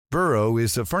Burrow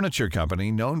is a furniture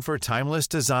company known for timeless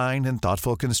design and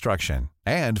thoughtful construction,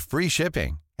 and free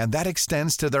shipping, and that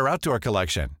extends to their outdoor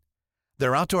collection.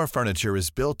 Their outdoor furniture is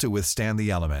built to withstand the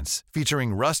elements,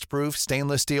 featuring rust-proof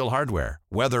stainless steel hardware,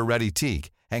 weather-ready teak,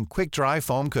 and quick-dry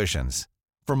foam cushions.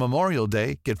 For Memorial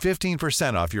Day, get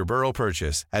 15% off your Burrow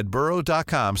purchase at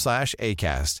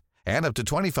burrow.com/ACAST and up to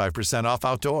 25% off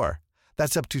outdoor.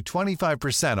 That's up to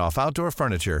 25% off outdoor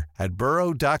furniture at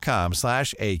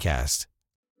burrow.com/ACAST.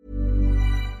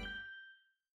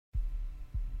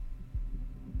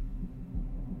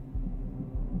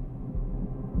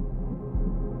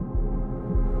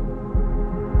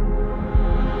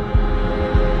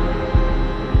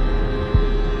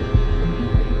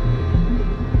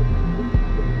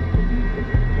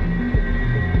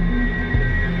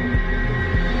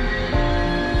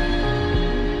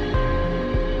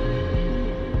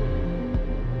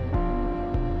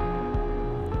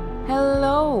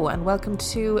 Hello and welcome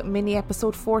to mini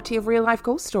episode 40 of Real Life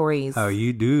Ghost Stories. How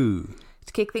you do?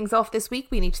 To kick things off this week,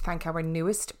 we need to thank our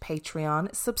newest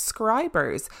Patreon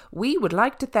subscribers. We would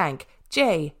like to thank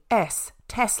J.S.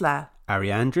 Tesla,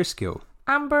 Ariane Driscoll,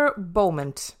 Amber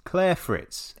Beaumont, Claire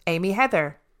Fritz, Amy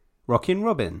Heather, Rockin'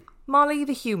 Robin, Molly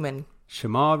the Human,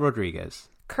 Shamar Rodriguez,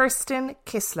 Kirsten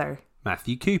Kissler,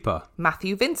 Matthew Cooper,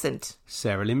 Matthew Vincent,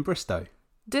 Sarah Lynn Bristow,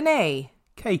 Danae,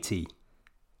 Katie,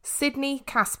 Sydney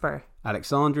Casper,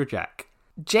 Alexandra Jack,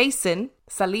 Jason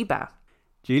Saliba,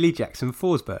 Julie Jackson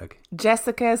Forsberg,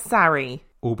 Jessica Sari,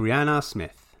 Aubriana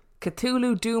Smith.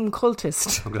 Cthulhu Doom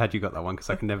Cultist. I'm glad you got that one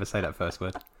because I can never say that first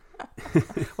word.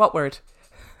 What word?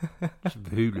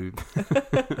 Hulu.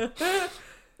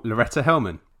 Loretta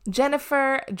Hellman,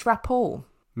 Jennifer Drapeau,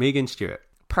 Megan Stewart,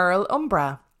 Pearl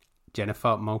Umbra.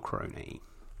 Jennifer Mulcroney.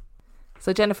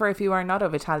 So Jennifer, if you are not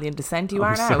of Italian descent, you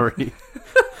I'm are now. sorry.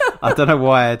 I don't know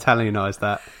why I Italianised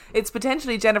that. It's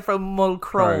potentially Jennifer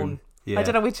Mulcrone. Yeah. I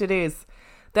don't know which it is.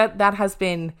 That has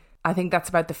been, I think that's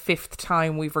about the 5th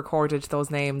time we've recorded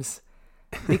those names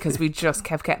because we just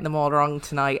kept getting them all wrong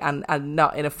tonight and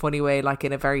not in a funny way, like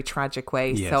in a very tragic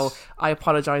way. Yes. So I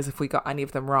apologise if we got any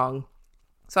of them wrong.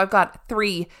 So I've got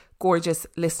 3 gorgeous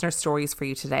listener stories for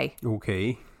you today.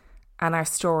 Okay. And our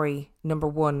story number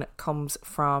 1 comes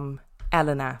from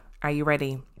Elena. Are you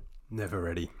ready? Never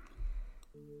ready.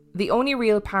 The only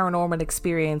real paranormal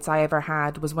experience I ever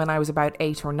had was when I was about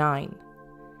 8 or 9.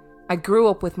 I grew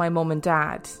up with my mum and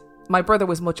dad. My brother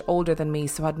was much older than me,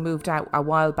 so had moved out a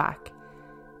while back.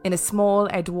 In a small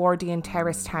Edwardian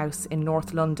terraced house in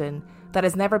North London that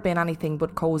has never been anything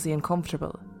but cosy and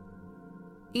comfortable.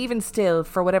 Even still,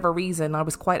 for whatever reason, I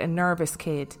was quite a nervous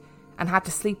kid and had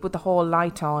to sleep with the hall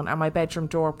light on and my bedroom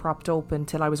door propped open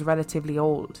till I was relatively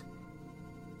old.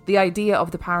 The idea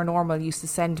of the paranormal used to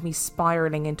send me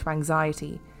spiralling into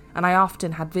anxiety, and I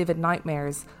often had vivid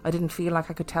nightmares I didn't feel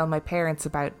like I could tell my parents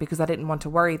about because I didn't want to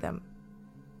worry them.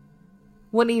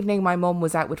 One evening my mum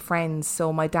was out with friends,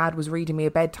 so my dad was reading me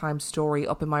a bedtime story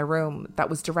up in my room that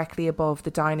was directly above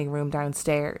the dining room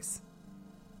downstairs.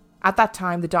 At that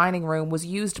time the dining room was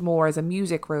used more as a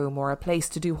music room or a place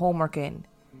to do homework in.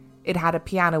 It had a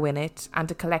piano in it and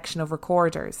a collection of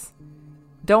recorders.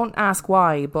 Don't ask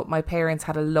why, but my parents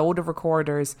had a load of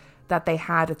recorders that they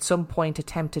had at some point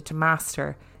attempted to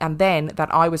master, and then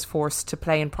that I was forced to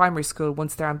play in primary school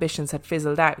once their ambitions had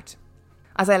fizzled out.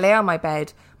 As I lay on my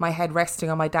bed, my head resting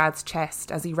on my dad's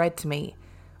chest as he read to me,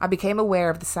 I became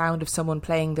aware of the sound of someone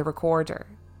playing the recorder,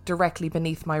 directly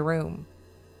beneath my room.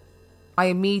 I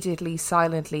immediately,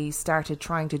 silently started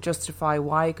trying to justify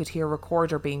why I could hear a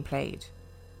recorder being played.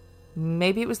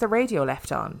 Maybe it was the radio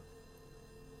left on.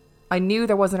 I knew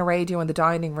there wasn't a radio in the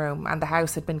dining room and the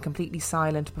house had been completely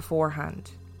silent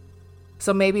beforehand.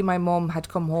 So maybe my mum had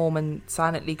come home and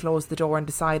silently closed the door and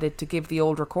decided to give the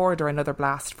old recorder another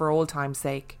blast for old time's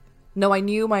sake. No, I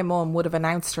knew my mum would have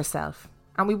announced herself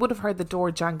and we would have heard the door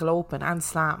jangle open and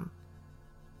slam.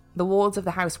 The walls of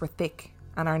the house were thick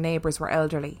and our neighbours were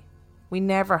elderly. We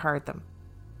never heard them.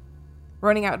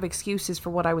 Running out of excuses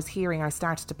for what I was hearing, I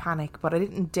started to panic, but I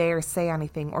didn't dare say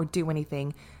anything or do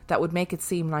anything that would make it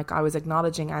seem like I was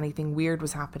acknowledging anything weird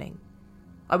was happening.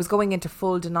 I was going into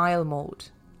full denial mode.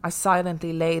 I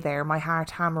silently lay there, my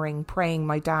heart hammering, praying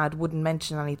my dad wouldn't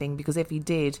mention anything because if he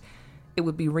did, it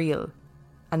would be real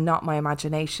and not my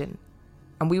imagination,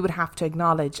 and we would have to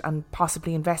acknowledge and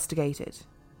possibly investigate it.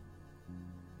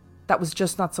 That was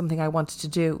just not something I wanted to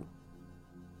do.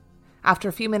 After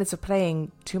a few minutes of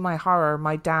playing, to my horror,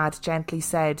 my dad gently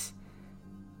said,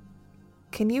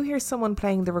 "Can you hear someone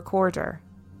playing the recorder?"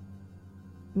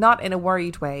 Not in a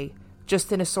worried way,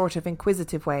 just in a sort of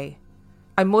inquisitive way.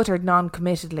 I muttered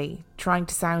non-committedly, trying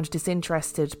to sound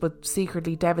disinterested but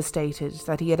secretly devastated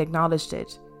that he had acknowledged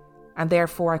it. and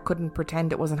therefore I couldn't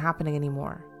pretend it wasn't happening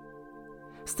anymore.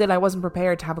 Still, I wasn't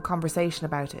prepared to have a conversation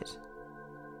about it.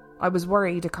 I was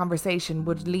worried a conversation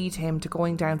would lead him to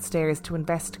going downstairs to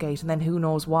investigate and then who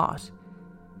knows what.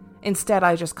 Instead,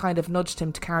 I just kind of nudged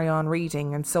him to carry on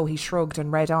reading, and so he shrugged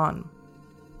and read on.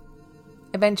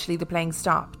 Eventually the playing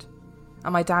stopped,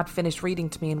 and my dad finished reading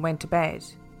to me and went to bed.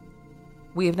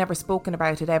 We have never spoken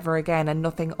about it ever again, and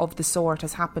nothing of the sort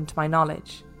has happened to my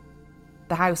knowledge.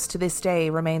 The house to this day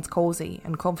remains cosy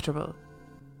and comfortable.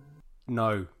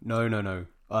 No.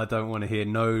 I don't want to hear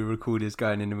no recorders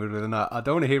going in the middle of the night. I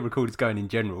don't want to hear recorders going in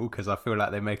general, because I feel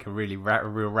like they make a really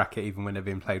real racket even when they're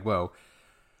being played well.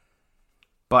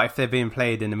 But if they're being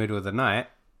played in the middle of the night,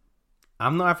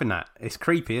 I'm not having that. It's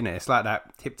creepy, isn't it? It's like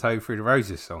that Tiptoe Through the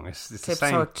Roses song. It's the same.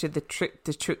 Tiptoe to the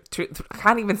I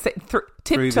can't even say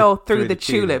Tiptoe through the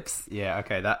tulips. Yeah,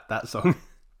 okay, that song.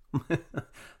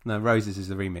 No, Roses is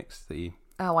the remix that you...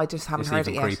 Oh, I just haven't heard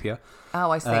it yet. It's even creepier.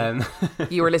 Oh, I see.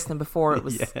 You were listening before it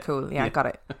was cool. Yeah, I got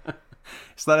it.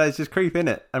 It's like, it's just creepy, isn't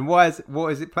it? And who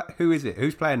is it?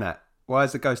 Who's playing that? Why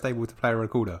is the ghost able to play a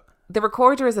recorder? The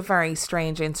recorder is a very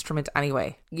strange instrument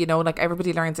anyway. You know, like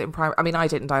everybody learns it in primary. I mean, I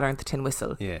didn't. I learned the tin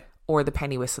whistle. Yeah. Or the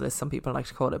penny whistle, as some people like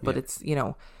to call it. But it's, you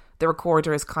know, the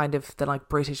recorder is kind of the like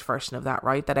British version of that,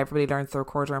 right? That everybody learns the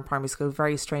recorder in primary school.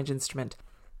 Very strange instrument.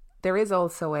 There is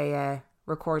also a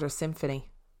recorder symphony.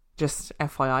 Just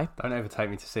FYI. Don't ever take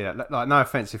me to see that. Like, no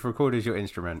offence, if recorder is your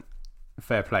instrument,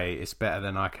 fair play, it's better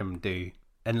than I can do.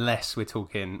 Unless we're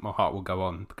talking My Heart Will Go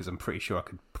On, because I'm pretty sure I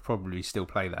could probably still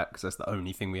play that, because that's the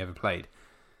only thing we ever played.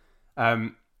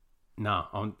 No,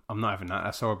 I'm not having that.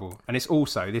 That's horrible. And it's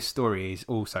also, this story is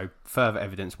also further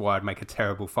evidence why I'd make a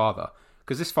terrible father,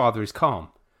 because this father is calm.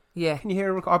 Yeah. Can you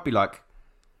hear him? I'd be like,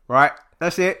 right,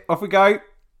 that's it, off we go.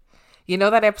 You know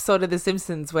that episode of The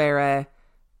Simpsons where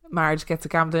Marge gets a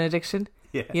gambling addiction?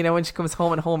 Yeah. You know, when she comes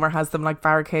home and Homer has them like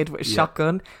barricaded with a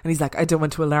shotgun, and he's like, I don't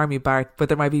want to alarm you, Bart, but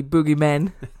there might be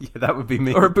boogeymen. Yeah, that would be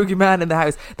me. Or a boogeyman in the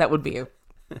house. That would be you.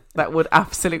 That would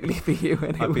absolutely be you,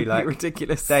 and it would be like,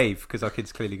 ridiculous. Dave, because our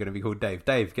kid's clearly going to be called Dave.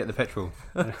 Dave, get the petrol.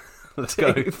 Let's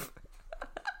go.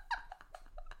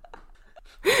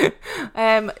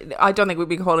 I don't think we'd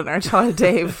be calling our child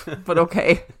Dave, but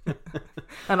okay.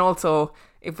 And also,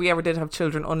 if we ever did have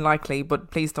children, unlikely,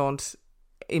 but please don't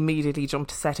immediately jump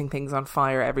to setting things on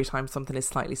fire every time something is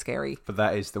slightly scary. But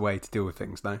that is the way to deal with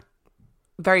things, no?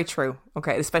 Very true.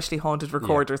 Okay, especially haunted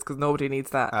recorders, because nobody needs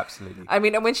that. Absolutely. I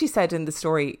mean, and when she said in the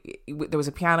story there was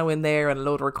a piano in there and a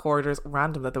load of recorders,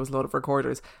 random that there was a load of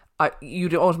recorders,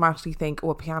 you'd automatically think, oh,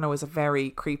 a piano is a very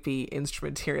creepy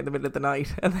instrument here in the middle of the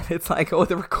night. And then it's like, oh,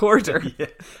 the recorder. Yeah.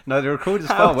 No, the recorder's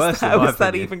far worse. How is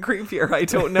that even creepier? I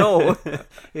don't know.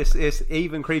 It's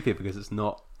even creepier because it's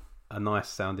not a nice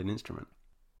sounding instrument.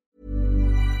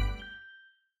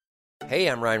 Hey,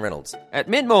 I'm Ryan Reynolds. At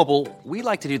Mint Mobile, we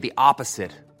like to do the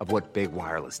opposite of what Big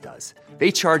Wireless does.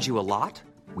 They charge you a lot,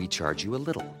 we charge you a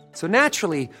little. So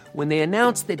naturally, when they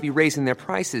announced they'd be raising their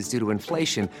prices due to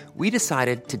inflation, we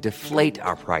decided to deflate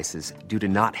our prices due to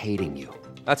not hating you.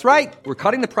 That's right. We're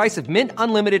cutting the price of Mint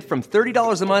Unlimited from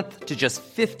 $30 a month to just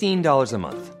 $15 a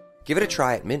month. Give it a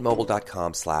try at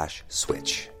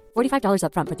mintmobile.com/switch. $45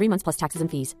 up front for 3 months plus taxes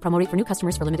and fees. Promo rate for new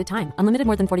customers for limited time. Unlimited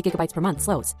more than 40 gigabytes per month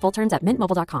slows. Full terms at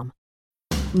mintmobile.com.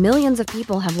 Millions of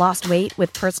people have lost weight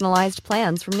with personalized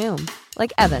plans from Noom.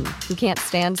 Like Evan, who can't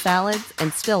stand salads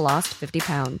and still lost 50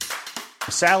 pounds.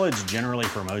 Salads generally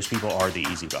for most people are the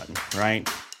easy button, right?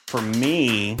 For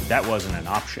me, that wasn't an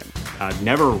option. I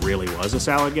never really was a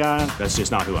salad guy. That's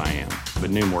just not who I am.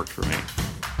 But Noom worked for me.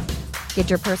 Get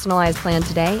your personalized plan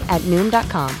today at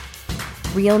Noom.com.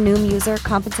 Real Noom user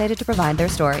compensated to provide their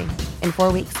story. In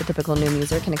 4 weeks, the typical Noom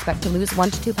user can expect to lose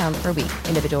 1 to 2 pounds per week.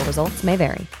 Individual results may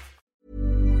vary.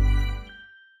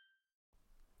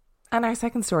 And our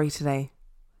second story today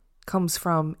comes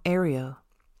from Ariel.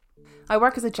 I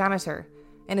work as a janitor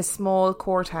in a small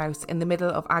courthouse in the middle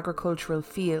of agricultural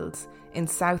fields in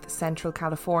South Central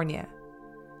California.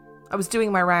 I was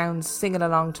doing my rounds singing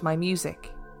along to my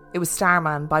music. It was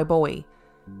Starman by Bowie.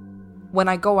 When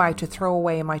I go out to throw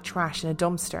away my trash in a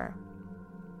dumpster.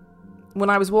 When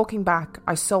I was walking back,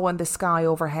 I saw in the sky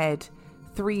overhead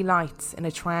 3 lights in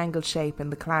a triangle shape in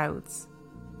the clouds.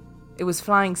 It was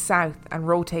flying south and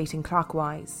rotating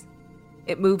clockwise.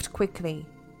 It moved quickly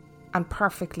and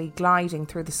perfectly gliding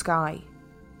through the sky.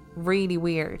 Really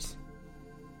weird.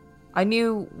 I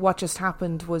knew what just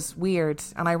happened was weird,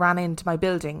 and I ran into my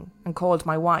building and called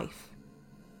my wife.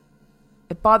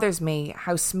 It bothers me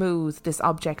how smooth this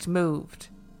object moved.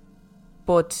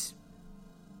 But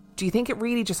do you think it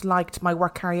really just liked my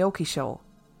work karaoke show?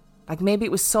 Like maybe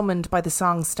it was summoned by the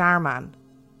song Starman.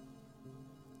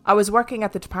 I was working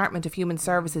at the Department of Human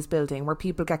Services building where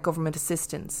people get government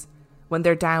assistance when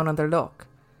they're down on their luck,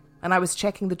 and I was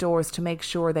checking the doors to make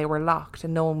sure they were locked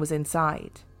and no one was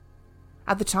inside.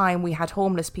 At the time, we had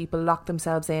homeless people lock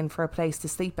themselves in for a place to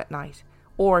sleep at night,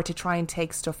 or to try and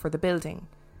take stuff for the building.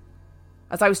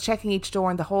 As I was checking each door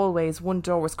in the hallways, one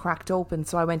door was cracked open,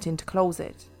 so I went in to close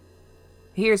it.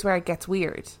 Here's where it gets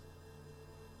weird.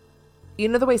 You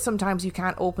know the way sometimes you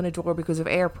can't open a door because of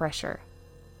air pressure?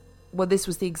 Well, this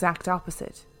was the exact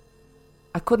opposite.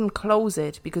 I couldn't close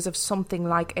it because of something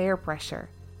like air pressure.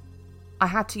 I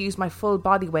had to use my full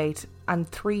body weight and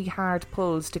 3 hard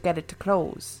pulls to get it to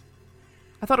close.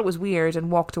 I thought it was weird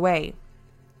and walked away.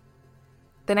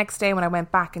 The next day when I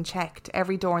went back and checked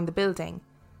every door in the building,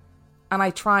 and I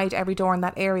tried every door in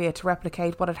that area to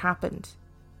replicate what had happened.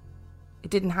 It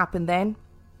didn't happen then,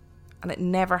 and it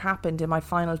never happened in my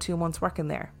final 2 months working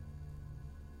there.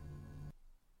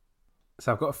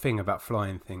 So I've got a thing about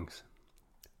flying things,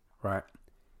 right?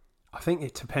 I think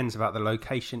it depends about the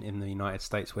location in the United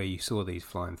States where you saw these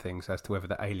flying things as to whether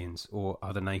they're aliens or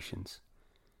other nations.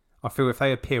 I feel if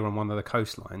they appear on one of the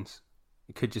coastlines,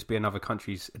 it could just be another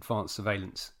country's advanced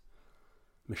surveillance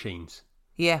machines.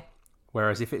 Yeah.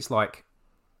 Whereas if it's like,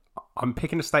 I'm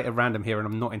picking a state at random here and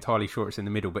I'm not entirely sure it's in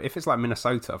the middle, but if it's like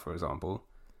Minnesota, for example,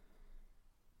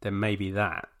 then maybe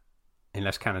that,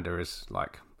 unless Canada is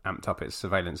like amped up its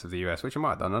surveillance of the US, which it might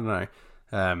have done, I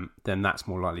don't know, then that's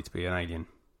more likely to be an alien,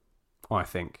 I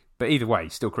think. But either way,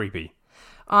 still creepy.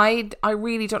 I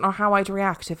really don't know how I'd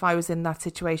react if I was in that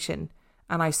situation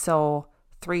and I saw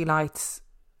 3 lights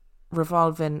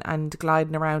revolving and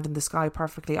gliding around in the sky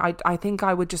perfectly. I think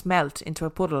I would just melt into a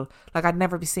puddle, like I'd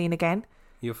never be seen again.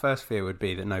 Your first fear would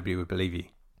be that nobody would believe you.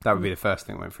 That would be the first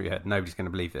thing that went through your head. Nobody's going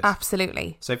to believe this.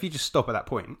 Absolutely. So if you just stop at that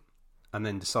point and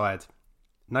then decide,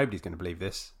 nobody's going to believe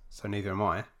this, so neither am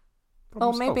I.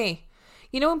 Oh, maybe.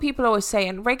 You know when people always say,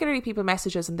 and regularly people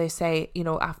message us and they say, you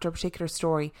know, after a particular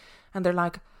story, and they're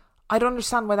like, I don't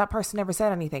understand why that person never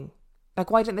said anything. Like,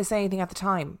 why didn't they say anything at the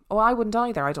time? Oh, I wouldn't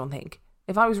either, I don't think.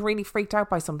 If I was really freaked out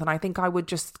by something, I think I would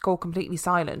just go completely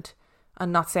silent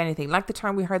and not say anything. Like the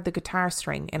time we heard the guitar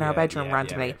string in our bedroom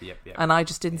randomly, and I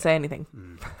just didn't say anything.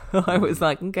 I was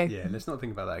like, okay. Yeah, let's not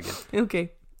think about that again.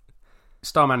 Okay.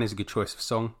 Starman is a good choice of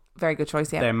song. Very good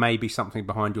choice, yeah. There may be something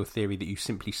behind your theory that you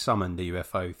simply summoned a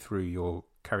UFO through your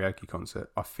karaoke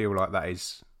concert. I feel like that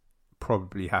is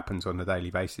probably happens on a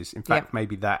daily basis. In fact,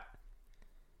 maybe that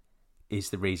is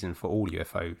the reason for all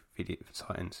UFO video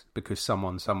sightings, because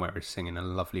someone somewhere is singing a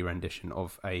lovely rendition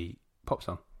of a pop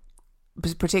song.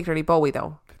 Particularly Bowie,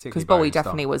 though. Because Bowie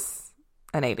definitely was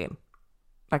an alien.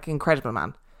 Like, incredible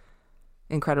man.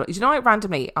 Incredible. Do you know what,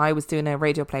 randomly, I was doing a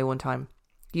radio play one time,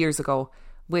 years ago,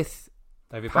 with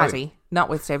David Paddy. Bowie. Not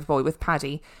with David Bowie, with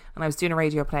Paddy. And I was doing a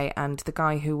radio play, and the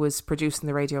guy who was producing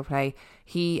the radio play,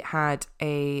 he had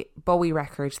a Bowie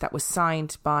record that was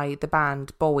signed by the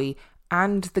band Bowie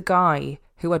and the guy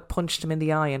who had punched him in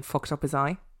the eye and fucked up his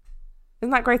eye.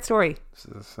 Isn't that a great story? It's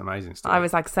an amazing story. I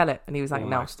was like, sell it. And he was like,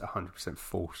 almost 100%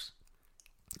 false.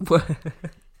 no.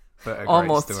 But a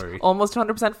almost, great story. Almost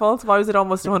 100% false? Why was it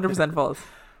almost 100% false?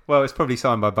 Well, it's probably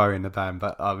signed by Bowie in the band,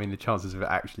 but I mean, the chances of it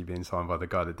actually being signed by the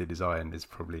guy that did his eye end is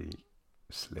probably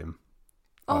slim.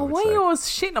 Oh, why are you always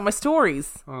shitting on my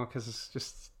stories? Oh, because it's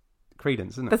just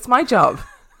credence, isn't it? That's my job.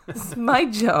 It's my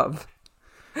job.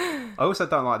 I also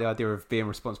don't like the idea of being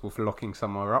responsible for locking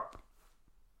somewhere up,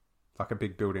 like a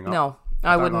big building up. No,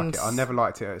 I wouldn't. Like it. I never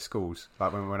liked it at schools,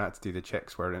 like when we went out to do the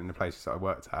checks where in the places that I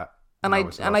worked at. And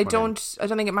I don't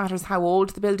think it matters how old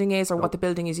the building is or what the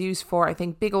building is used for. I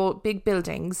think big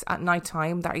buildings at night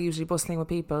time that are usually bustling with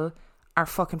people are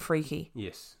fucking freaky.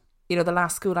 Yes. You know, the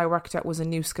last school I worked at was a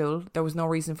new school. There was no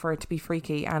reason for it to be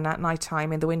freaky. And at night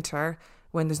time in the winter,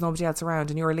 when there's nobody else around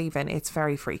and you're leaving, it's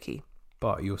very freaky.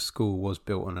 But your school was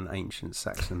built on an ancient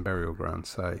Saxon burial ground,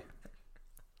 so...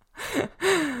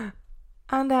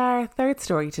 And our third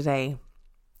story today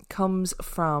comes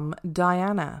from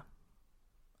Diana.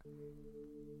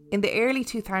 In the early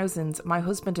 2000s, my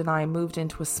husband and I moved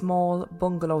into a small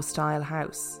bungalow-style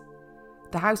house.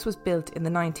 The house was built in the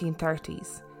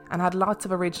 1930s and had lots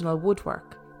of original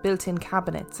woodwork, built-in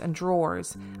cabinets and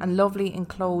drawers, and lovely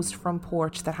enclosed front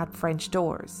porch that had French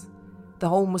doors. The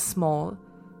home was small,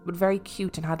 but very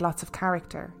cute and had lots of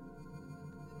character.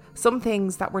 Some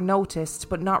things that were noticed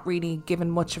but not really given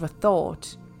much of a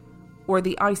thought were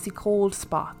the icy cold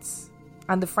spots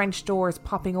and the French doors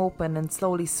popping open and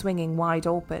slowly swinging wide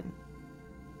open.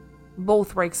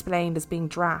 Both were explained as being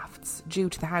drafts due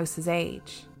to the house's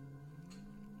age.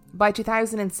 By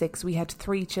 2006 we had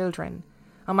 3 children,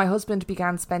 and my husband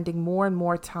began spending more and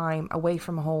more time away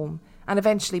from home and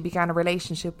eventually began a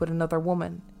relationship with another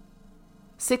woman,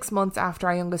 6 months after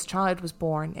our youngest child was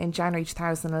born, in January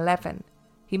 2011,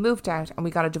 he moved out and we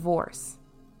got a divorce.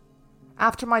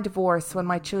 After my divorce, when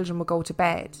my children would go to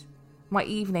bed, my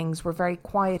evenings were very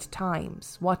quiet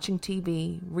times, watching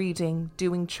TV, reading,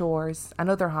 doing chores and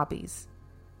other hobbies.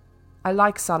 I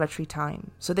like solitary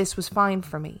time, so this was fine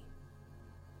for me.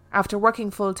 After working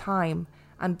full time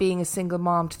and being a single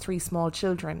mom to 3 small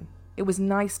children, it was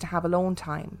nice to have alone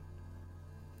time.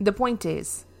 The point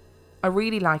is, I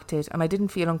really liked it and I didn't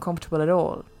feel uncomfortable at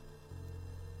all.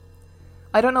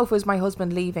 I don't know if it was my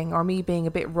husband leaving or me being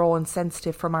a bit raw and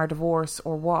sensitive from our divorce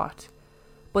or what,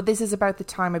 but this is about the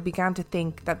time I began to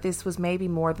think that this was maybe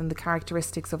more than the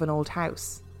characteristics of an old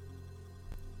house.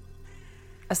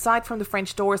 Aside from the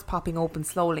French doors popping open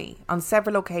slowly, on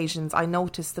several occasions I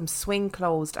noticed them swing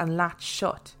closed and latch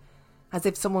shut, as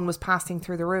if someone was passing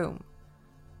through the room.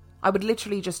 I would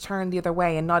literally just turn the other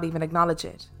way and not even acknowledge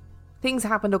it. Things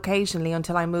happened occasionally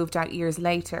until I moved out years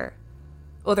later.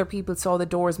 Other people saw the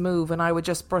doors move and I would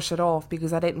just brush it off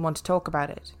because I didn't want to talk about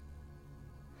it.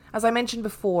 As I mentioned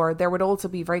before, there would also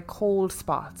be very cold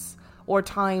spots or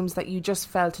times that you just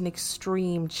felt an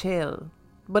extreme chill,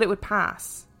 but it would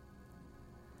pass.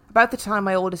 About the time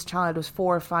my oldest child was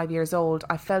 4 or 5 years old,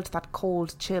 I felt that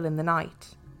cold chill in the night.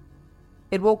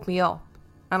 It woke me up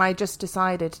and I just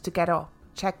decided to get up,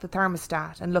 check the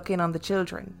thermostat and look in on the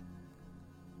children.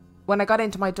 When I got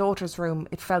into my daughter's room,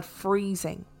 it felt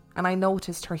freezing and I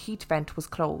noticed her heat vent was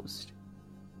closed.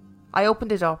 I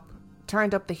opened it up,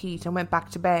 turned up the heat and went back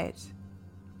to bed.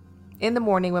 In the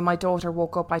morning when my daughter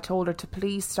woke up, I told her to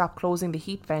please stop closing the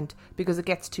heat vent because it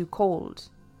gets too cold.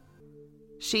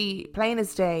 She, plain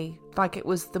as day, like it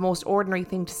was the most ordinary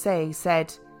thing to say,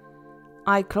 said,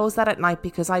 "I close that at night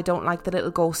because I don't like the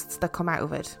little ghosts that come out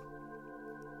of it."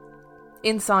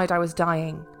 Inside I was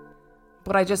dying,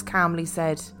 but I just calmly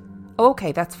said, "Oh,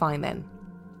 okay, that's fine then."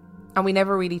 And we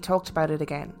never really talked about it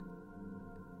again.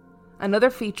 Another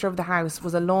feature of the house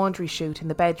was a laundry chute in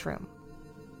the bedroom.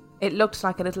 It looked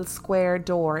like a little square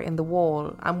door in the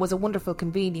wall and was a wonderful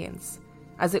convenience,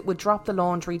 as it would drop the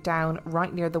laundry down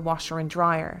right near the washer and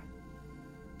dryer.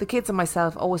 The kids and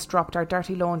myself always dropped our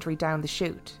dirty laundry down the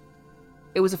chute.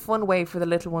 It was a fun way for the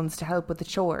little ones to help with the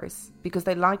chores, because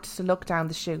they liked to look down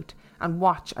the chute and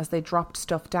watch as they dropped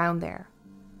stuff down there.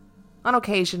 On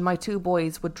occasion, my 2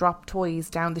 boys would drop toys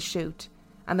down the chute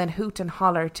and then hoot and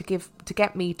holler to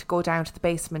get me to go down to the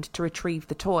basement to retrieve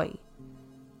the toy.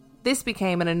 This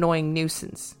became an annoying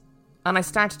nuisance, and I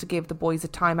started to give the boys a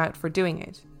time-out for doing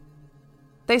it.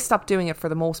 They stopped doing it for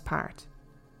the most part.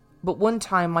 But one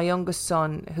time my youngest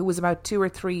son, who was about 2 or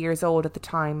 3 years old at the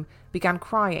time, began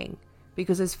crying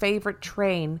because his favourite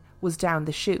train was down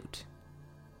the chute.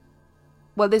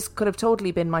 Well, this could have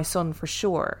totally been my son for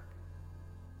sure.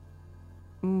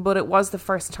 But it was the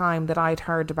first time that I'd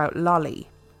heard about Lolly.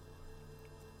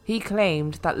 He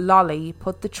claimed that Lolly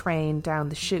put the train down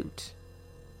the chute.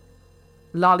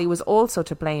 Lolly was also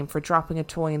to blame for dropping a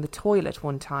toy in the toilet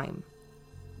one time.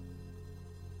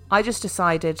 I just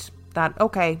decided that,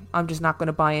 okay, I'm just not going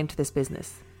to buy into this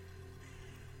business.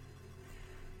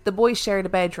 The boys shared a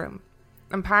bedroom,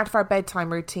 and part of our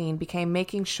bedtime routine became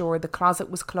making sure the closet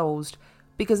was closed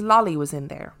because Lolly was in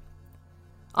there.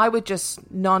 I would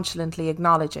just nonchalantly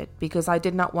acknowledge it because I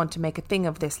did not want to make a thing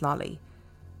of this Lolly,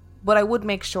 but I would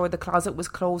make sure the closet was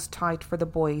closed tight for the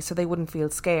boys so they wouldn't feel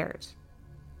scared.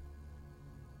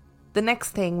 The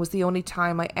next thing was the only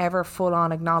time I ever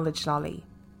full-on acknowledged Lolly,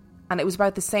 and it was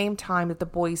about the same time that the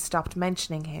boys stopped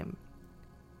mentioning him.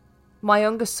 My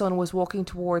youngest son was walking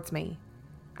towards me,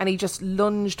 and he just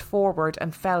lunged forward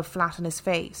and fell flat on his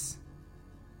face.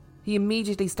 He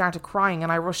immediately started crying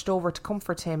and I rushed over to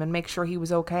comfort him and make sure he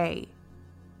was okay.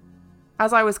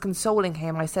 As I was consoling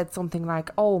him, I said something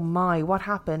like, "Oh my, what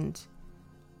happened?"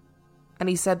 And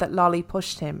he said that Lolly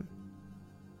pushed him.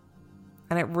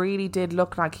 And it really did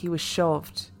look like he was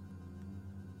shoved.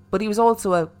 But he was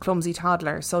also a clumsy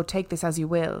toddler, so take this as you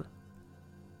will.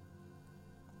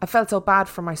 I felt so bad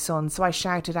for my son, so I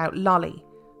shouted out, "Lolly,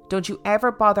 don't you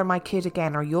ever bother my kid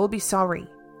again or you'll be sorry."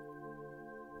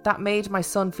 That made my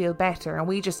son feel better and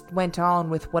we just went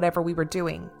on with whatever we were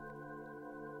doing.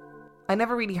 I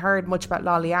never really heard much about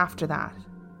Lolly after that,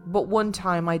 but one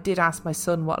time I did ask my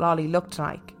son what Lolly looked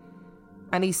like,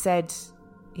 and he said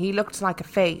he looked like a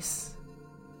face,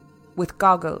 with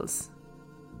goggles,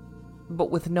 but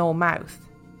with no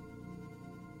mouth.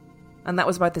 And that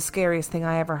was about the scariest thing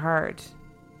I ever heard,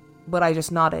 but I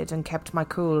just nodded and kept my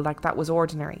cool like that was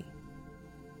ordinary.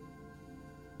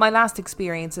 My last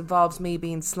experience involves me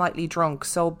being slightly drunk,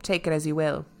 so take it as you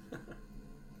will.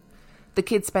 The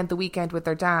kids spent the weekend with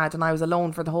their dad and I was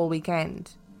alone for the whole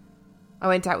weekend. I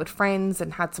went out with friends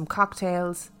and had some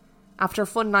cocktails. After a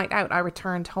fun night out, I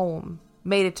returned home,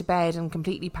 made it to bed and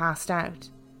completely passed out.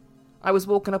 I was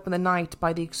woken up in the night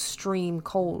by the extreme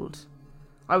cold.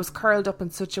 I was curled up in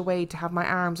such a way to have my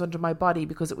arms under my body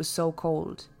because it was so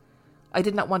cold. I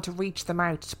did not want to reach them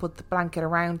out to put the blanket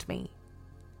around me.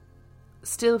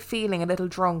 Still feeling a little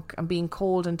drunk and being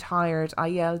cold and tired, I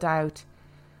yelled out,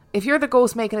 "If you're the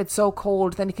ghost making it so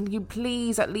cold, then can you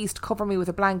please at least cover me with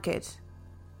a blanket?"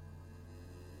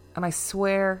 And I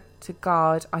swear to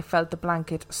God, I felt the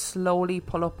blanket slowly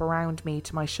pull up around me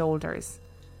to my shoulders.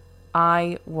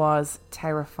 I was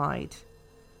terrified.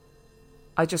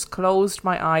 I just closed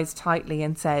my eyes tightly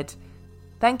and said,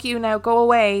 "Thank you, now go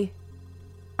away."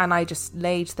 And I just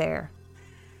laid there,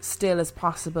 still as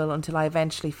possible, until I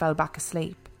eventually fell back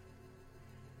asleep.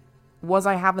 Was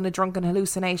I having a drunken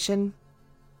hallucination?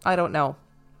 I don't know.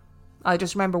 I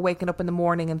just remember waking up in the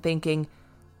morning and thinking,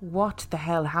 what the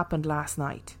hell happened last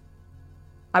night?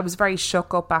 I was very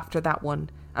shook up after that one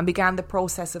and began the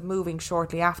process of moving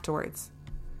shortly afterwards.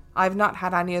 I've not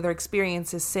had any other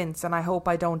experiences since, and I hope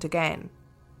I don't again.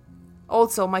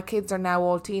 Also, my kids are now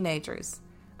all teenagers,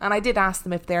 and I did ask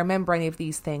them if they remember any of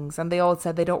these things, and they all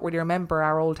said they don't really remember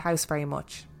our old house very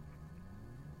much.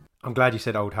 I'm glad you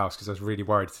said old house, because I was really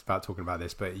worried about talking about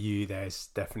this, but there's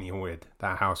definitely haunted.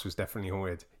 That house was definitely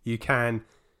haunted. You can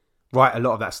write a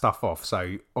lot of that stuff off.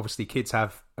 So obviously kids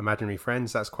have imaginary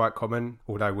friends. That's quite common,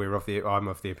 although I'm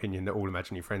of the opinion that all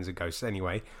imaginary friends are ghosts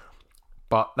anyway.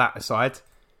 But that aside,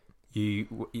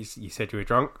 you said you were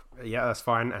drunk. Yeah, that's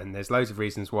fine. And there's loads of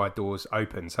reasons why doors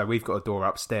open. So we've got a door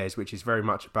upstairs, which is very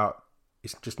much about,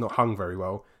 it's just not hung very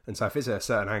well. And so if it's at a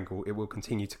certain angle, it will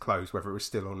continue to close, whether it was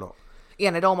still or not. Yeah,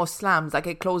 and it almost slams, like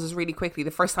it closes really quickly.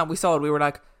 The first time we saw it, we were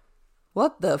like,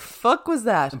 what the fuck was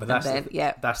that? But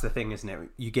that's the thing, isn't it?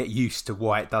 You get used to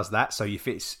why it does that. So if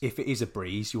it is a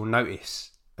breeze, you'll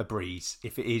notice a breeze.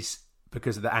 If it is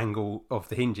because of the angle of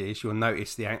the hinges, you'll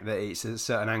notice that it's a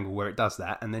certain angle where it does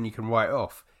that, and then you can write it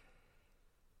off.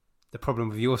 The problem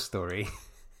with your story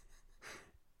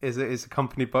is that it's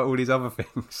accompanied by all these other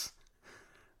things,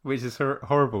 which is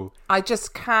horrible. I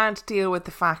just can't deal with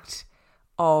the fact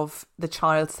of the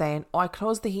child saying, "Oh, I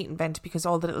closed the heating vent because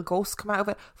all the little ghosts come out of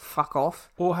it." Fuck off.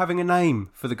 Or having a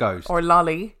name for the ghost. Or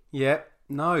lolly. Yeah,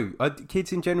 no.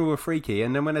 Kids in general are freaky,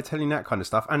 and then when they're telling that kind of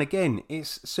stuff, and again,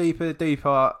 it's super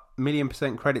duper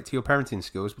 1,000,000% credit to your parenting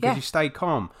skills because you stayed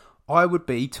calm. I would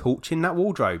be torching that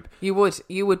wardrobe. You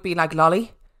would be like,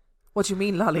 "Lolly? What do you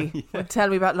mean, Lolly? Yeah. Tell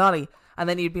me about Lolly." And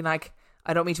then you'd be like,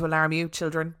 "I don't mean to alarm you,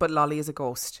 children, but Lolly is a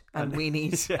ghost, and we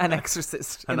need an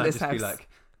exorcist in this house." And I'd just be like,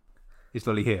 "Is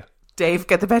Lolly here? Dave,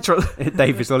 get the petrol."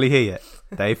 Dave, is Lolly here yet?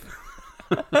 Dave?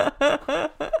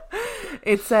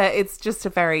 It's just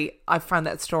I found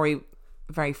that story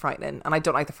very frightening, and I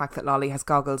don't like the fact that Lolly has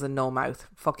goggles and no mouth.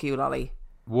 Fuck you, Lolly.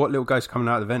 What little ghost coming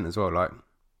out of the vent as well, like?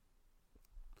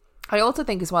 I also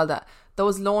think as well that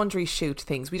those laundry chute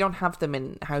things, we don't have them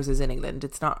in houses in England.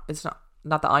 It's not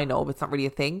that I know, but it's not really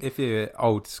a thing. If you're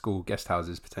old school guest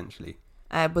houses, potentially.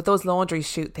 But those laundry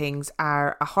chute things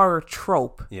are a horror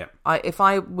trope. Yeah. If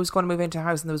I was going to move into a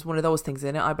house and there was one of those things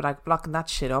in it, I'd be like, blocking that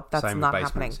shit up. That's not happening. Same with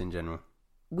basements in general.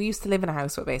 We used to live in a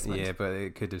house with a basement. Yeah, but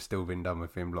it could have still been done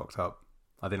with being blocked up.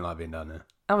 I didn't like being done there.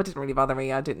 Oh, it didn't really bother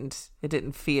me. It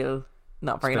didn't feel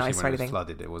not very nice or anything. Especially when it was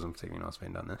flooded, it wasn't particularly nice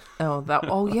being done there.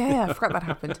 Oh yeah, I forgot that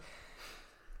happened.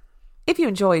 If you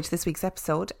enjoyed this week's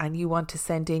episode and you want to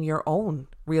send in your own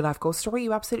real life ghost story,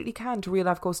 you absolutely can to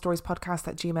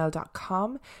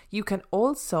reallifeghoststoriespodcast@gmail.com. You can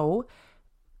also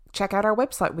check out our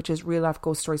website, which is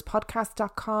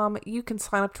reallifeghoststoriespodcast.com. You can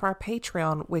sign up to our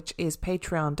Patreon, which is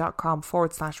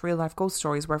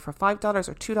patreon.com/reallifeghoststories, where for $5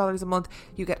 or $2 a month,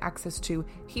 you get access to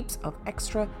heaps of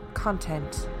extra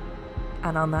content.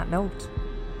 And on that note,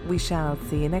 we shall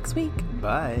see you next week.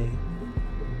 Bye.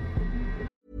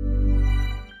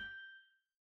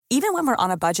 Even when we're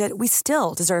on a budget, we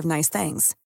still deserve nice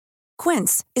things.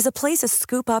 Quince is a place to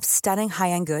scoop up stunning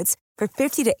high-end goods for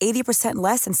 50 to 80%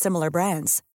 less than similar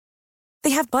brands. They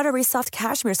have buttery soft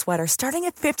cashmere sweaters starting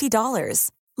at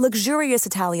 $50, luxurious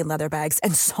Italian leather bags,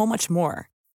 and so much more.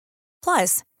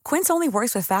 Plus, Quince only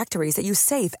works with factories that use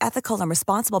safe, ethical, and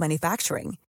responsible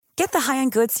manufacturing. Get the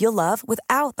high-end goods you'll love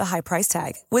without the high price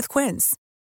tag with Quince.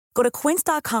 Go to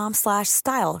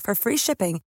quince.com/style for free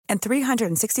shipping and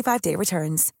 365-day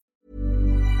returns.